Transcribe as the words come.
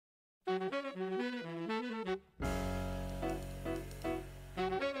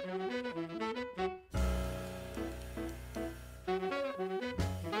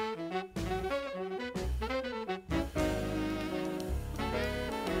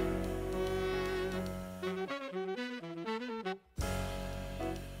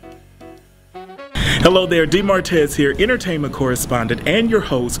Hello there, D. Martez here, entertainment correspondent and your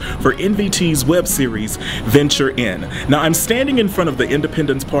host for NVT's web series, Venture In. Now, I'm standing in front of the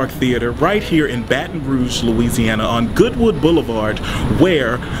Independence Park Theater right here in Baton Rouge, Louisiana on Goodwood Boulevard,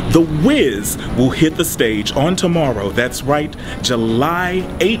 where The Wiz will hit the stage on tomorrow. That's right, July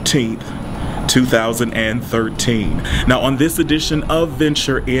 18th. 2013. Now, on this edition of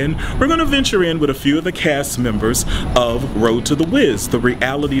Venture In, we're going to venture in with a few of the cast members of Road to the Wiz, the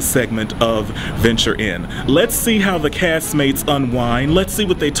reality segment of Venture In. Let's see how the castmates unwind. Let's see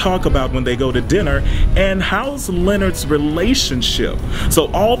what they talk about when they go to dinner, and how's Leonard's relationship. So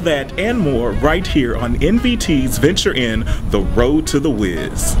all that and more right here on NVT's Venture In, the Road to the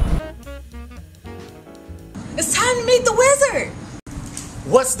Wiz. It's time to meet the wizard.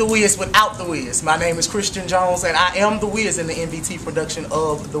 What's The Wiz without The Wiz? My name is Christian Jones, and I am The Wiz in the NVT production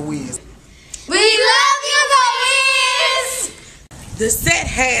of The Wiz. We love you, the Wiz! The set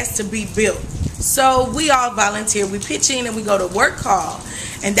has to be built. So we all volunteer. We pitch in and we go to work call.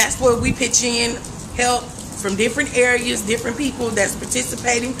 And that's where we pitch in help from different areas, different people that's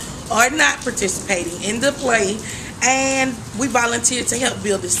participating or not participating in the play. And we volunteer to help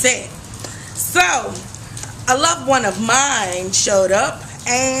build the set. So a loved one of mine showed up.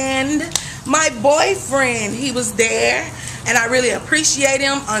 And my boyfriend, he was there, and I really appreciate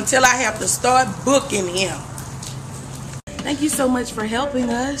him until I have to start booking him. Thank you so much for helping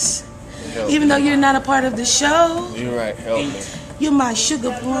us. Even though you're not a part of the show. You're right, help me. You're my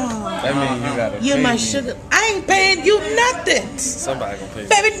sugar plum. That means you gotta You're pay my me. sugar. I ain't paying you nothing. Somebody gonna pay me.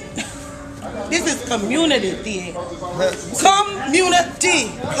 Baby, this is community thing.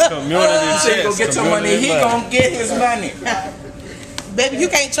 Community. Community She go get your money, he gonna get his money. Baby, you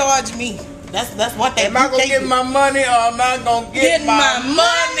can't charge me. That's one thing. Am I gonna get my money or am I gonna get my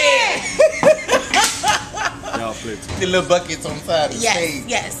money? Y'all play too. The little buckets on the side of the stage.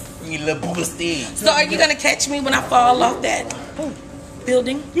 Yes. You little booster stage. So are you gonna catch me when I fall off that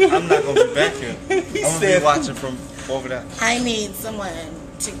building? I'm not gonna be back here. I'm gonna said- be watching from over there. I need someone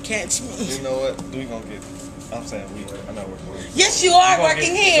to catch me. You know what? We gonna get. I'm saying we. I'm not working with you. Yes, you are We gonna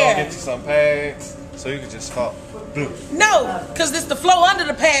working get, here. Gonna get you some pads so you can just fall. Blue. No, because it's the flow under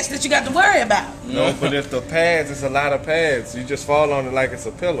the pads that you got to worry about. No, but if the pads, it's a lot of pads. You just fall on it like it's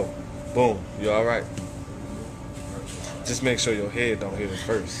a pillow. Boom. You all right? Just make sure your head don't hit it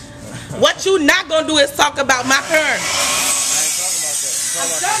first. What you not gonna do is talk about my turn. I ain't talking about that. I'm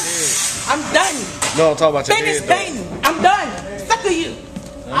talking about your head. I'm done. No, I'm talking about your Finish head. though. painting. I'm done. Sick of you.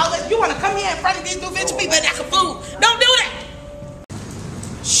 You want to come here in front of these new venture people and act a fool? Don't do that.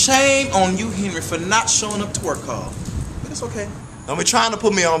 Shame on you, Henry, for not showing up to work call. But it's okay. Don't be trying to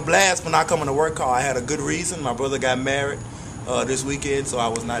put me on blast when I come to work call. I had a good reason. My brother got married this weekend, so I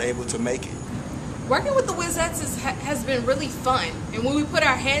was not able to make it. Working with the Wizettes has been really fun, and when we put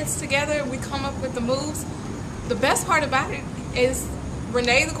our heads together and we come up with the moves, the best part about it is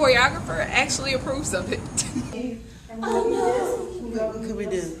Renee, the choreographer, actually approves of it. What could we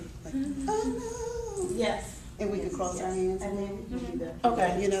do? Like, oh no. Yes. And we could cross our hands and then we do that.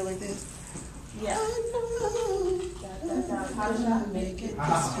 Okay. You know, like this. Yeah. Make it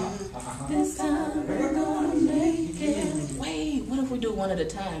This time we're gonna make it. Wait, what if we do one at a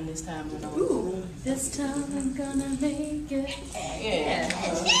time this time? Ooh. This time I'm gonna make it. Yeah.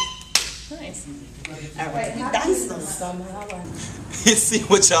 Nice. All right. Dicing somehow. See,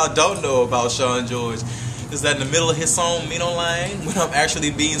 what y'all don't know about Sean George is that in the middle of his song Mean Online, when I'm actually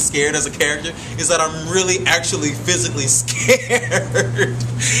being scared as a character, is that I'm really actually physically scared.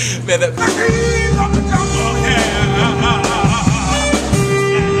 Man, that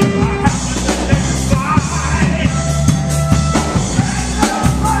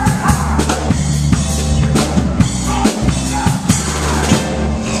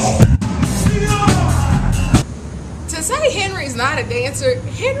To say Henry's not a dancer,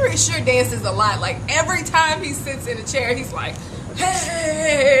 Henry sure dances a lot. Like every time he sits in a chair, he's like,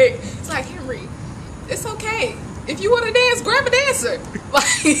 hey. It's like, Henry, it's okay. If you want to dance, grab a dancer.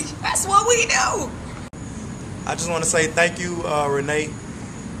 Like, that's what we do. I just want to say thank you, Renee.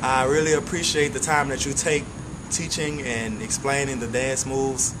 I really appreciate the time that you take teaching and explaining the dance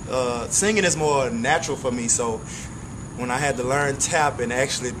moves. Singing is more natural for me, so when I had to learn tap and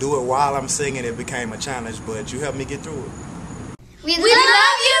actually do it while I'm singing, it became a challenge, but you helped me get through it. We love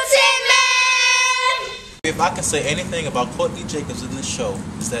you, Tin Man! If I can say anything about Courtney Jacobs in this show,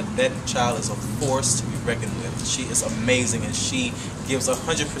 is that that child is a force to be reckoned with. She is amazing, and she gives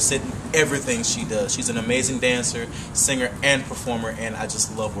 100% in everything she does. She's an amazing dancer, singer, and performer, and I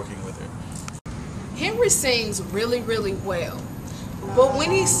just love working with her. Henry sings really, really well. But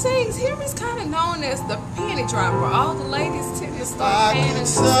when he sings, Henry's kind of known as the panty dropper. All the ladies tend to start panning.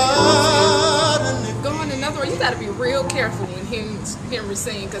 Going another way, you got to be real careful when Henry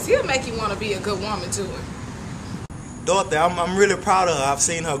sings, because he'll make you want to be a good woman to him. Dorothy, I'm really proud of her. I've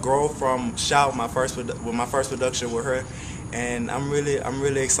seen her grow from Shout, my first production with her, and I'm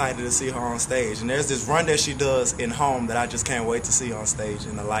really excited to see her on stage. And there's this run that she does in Home that I just can't wait to see on stage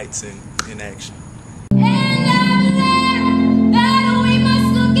in the lights and in action.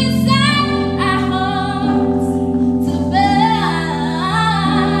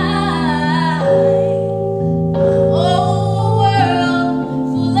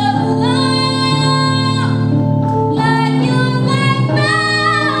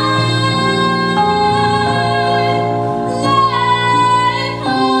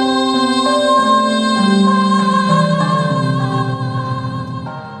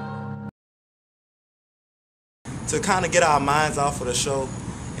 To kind of get our minds off of the show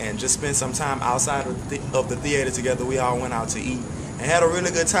and just spend some time outside of the theater together, we all went out to eat and had a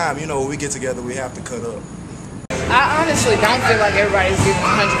really good time. You know, when we get together, we have to cut up. I honestly don't feel like everybody's giving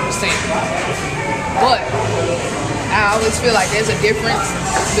 100%. But I always feel like there's a difference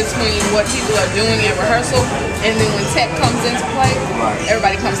between what people are doing in rehearsal and then when tech comes into play,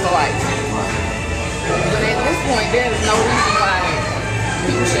 everybody comes to life. But at this point, there is no reason why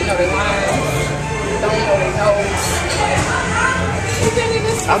people should know their lines. Don't know their notes.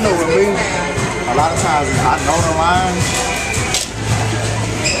 I know with me, a lot of times I know the lines.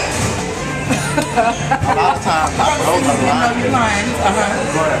 A lot of times I know the lines.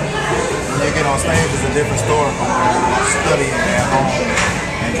 But when you get on stage, it's a different story from studying at home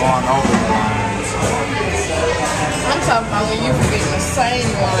and going over the lines. I'm talking about when you forget the same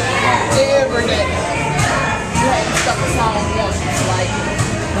line every day. You have to stop the song once, like.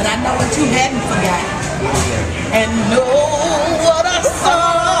 But I know what you hadn't forgotten. And know what I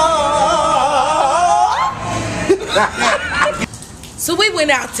saw. So we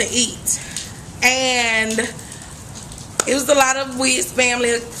went out to eat, and it was a lot of Wiz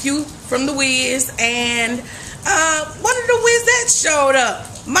family, a few from the Wiz, and one of the Wizettes showed up.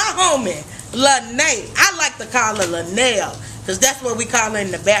 My homie, Lanae. I like to call her Lanelle, because that's what we call her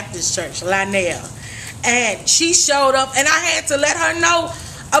in the Baptist church, Lanelle. And she showed up, and I had to let her know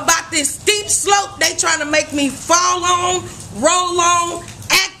about this steep slope they trying to make me fall on, roll on,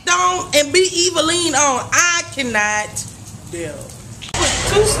 act on, and be Eveline on. I cannot deal.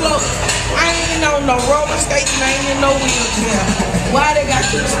 Too slow. I ain't on no roller skates and I ain't in no wheelchair. Why they got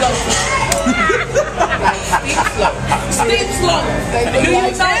two slopes? Steep slope. Steep slope.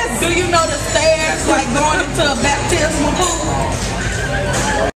 Do you know the stairs like going into a baptismal pool?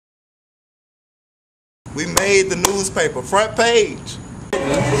 We made the newspaper front page. Look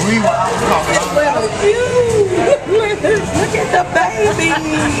at the babies.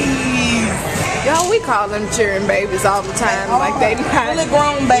 Y'all, we call them cheering babies all the time. Like they not fully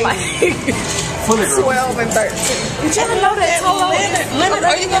grown babies. Like 12 and 13. Did y'all know that Leonard,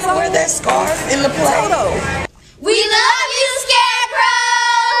 are you gonna wear that scarf in the play? We love you,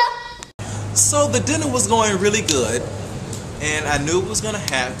 Scarecrow! So the dinner was going really good, and I knew it was gonna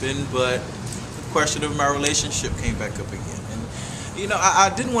happen, but the question of my relationship came back up again. And you know, I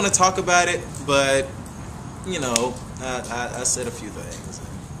didn't want to talk about it, but you know, I said a few things.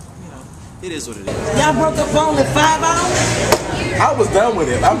 It is what it is. Y'all broke up for only 5 hours? I was done with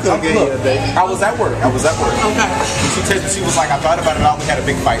it. I was at work. Okay. She texted me, she was like, I thought about it all, we had a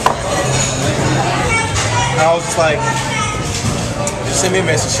big fight. And I was just like, she sent me a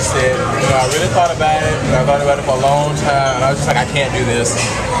message, she said, you know, I really thought about it, I thought about it for a long time, and I was just like, I can't do this.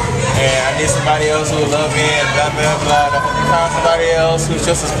 And I need somebody else who would love me, and blah, blah, blah. I hope you find somebody else who's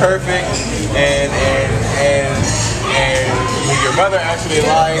just as perfect, and who your mother actually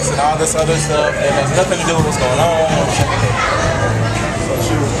likes, and all this other stuff, and there's nothing to do with what's going on. So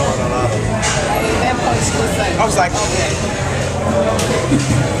she was going a lot of I was like,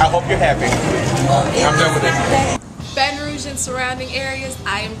 I hope you're happy. I'm done with it. Baton Rouge and surrounding areas,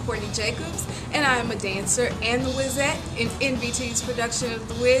 I am Courtney Jacobs, and I am a dancer and the Wizette in NBT's production of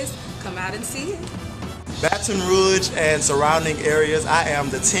The Wiz. Come out and see it. Baton Rouge and surrounding areas, I am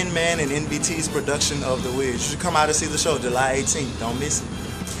the Tin Man in NBT's production of The Wiz. You should come out and see the show July 18th. Don't miss it.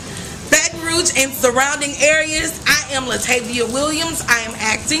 Baton Rouge and surrounding areas, I am Latavia Williams. I am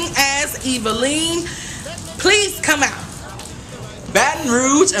acting as Eveline. Please come out. Baton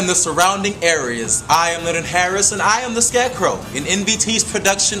Rouge and the surrounding areas, I am Leonard Harris, and I am the Scarecrow in NBT's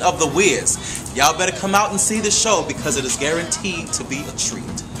production of The Wiz. Y'all better come out and see the show because it is guaranteed to be a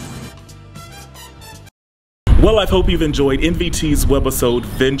treat. Well, I hope you've enjoyed NVT's webisode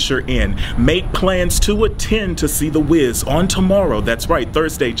Venture In. Make plans to attend to see The Wiz on tomorrow. That's right,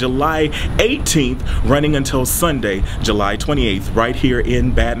 Thursday, July 18th, running until Sunday, July 28th, right here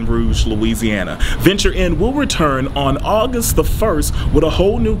in Baton Rouge, Louisiana. Venture In will return on August the 1st with a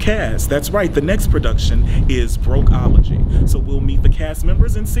whole new cast. That's right, the next production is Brokeology. So we'll meet the cast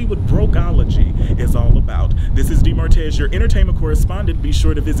members and see what Brokeology is all about. This is DeMartez, your entertainment correspondent. Be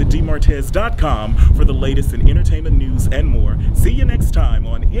sure to visit dmartez.com for the latest in entertainment news and more. See you next time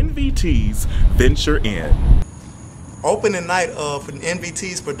on NVT's Venture In. Opening night of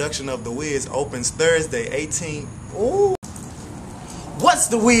NVT's production of The Wiz opens Thursday, 18th. Ooh. What's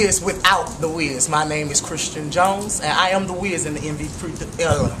The Wiz without The Wiz? My name is Christian Jones, and I am The Wiz in the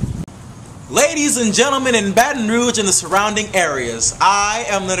MVP. Ladies and gentlemen in Baton Rouge and the surrounding areas, I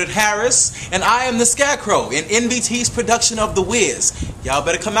am Leonard Harris, and I am the Scarecrow in NVT's production of The Wiz. Y'all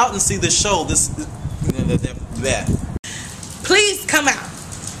better come out and see this show. Please come out.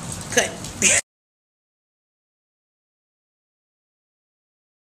 Cut.